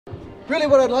really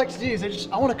what I'd like to do is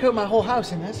I want to coat my whole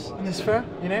house in this fur,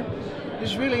 you know?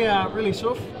 It's really, really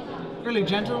soft, really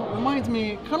gentle. Reminds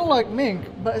me kind of like mink,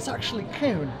 but it's actually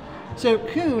coon. So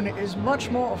coon is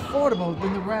much more affordable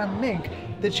than the brown mink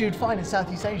that you'd find in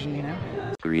Southeast Asia, you know?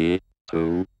 3,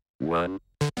 2, 1.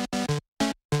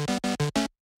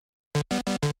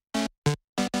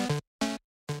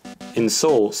 In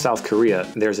Seoul, South Korea,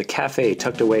 there's a cafe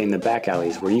tucked away in the back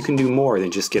alleys where you can do more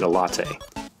than just get a latte.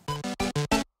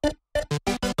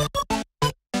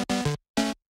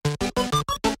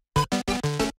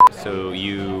 So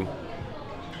you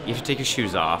have to take your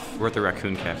shoes off. We're at the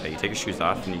Raccoon Cafe. You take your shoes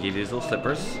off and you give these little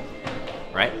slippers,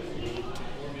 right?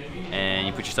 And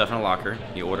you put your stuff in a locker.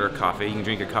 You order a coffee. You can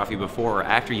drink your coffee before or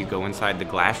after you go inside the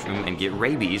glass room and get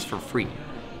rabies for free.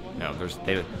 No,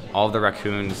 all of the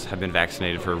raccoons have been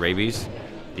vaccinated for rabies,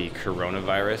 the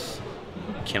coronavirus,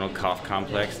 kennel cough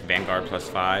complex, Vanguard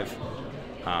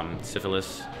 +5,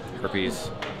 syphilis, herpes,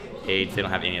 AIDS. They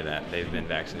don't have any of that. They've been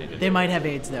vaccinated. They might have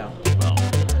AIDS though. Well,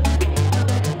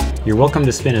 You're welcome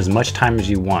to spend as much time as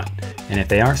you want, and if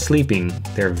they aren't sleeping,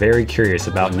 they're very curious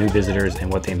about new visitors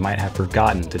and what they might have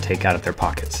forgotten to take out of their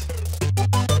pockets.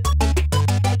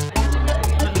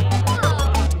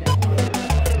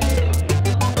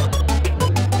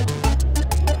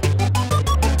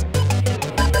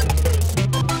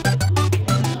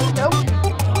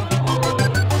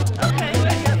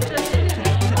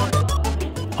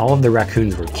 All of the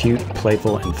raccoons were cute,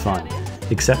 playful, and fun,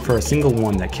 except for a single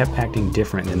one that kept acting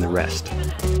different than the rest.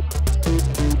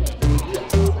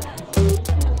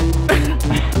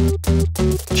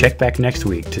 Check back next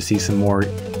week to see some more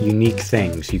unique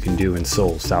things you can do in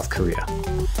Seoul, South Korea.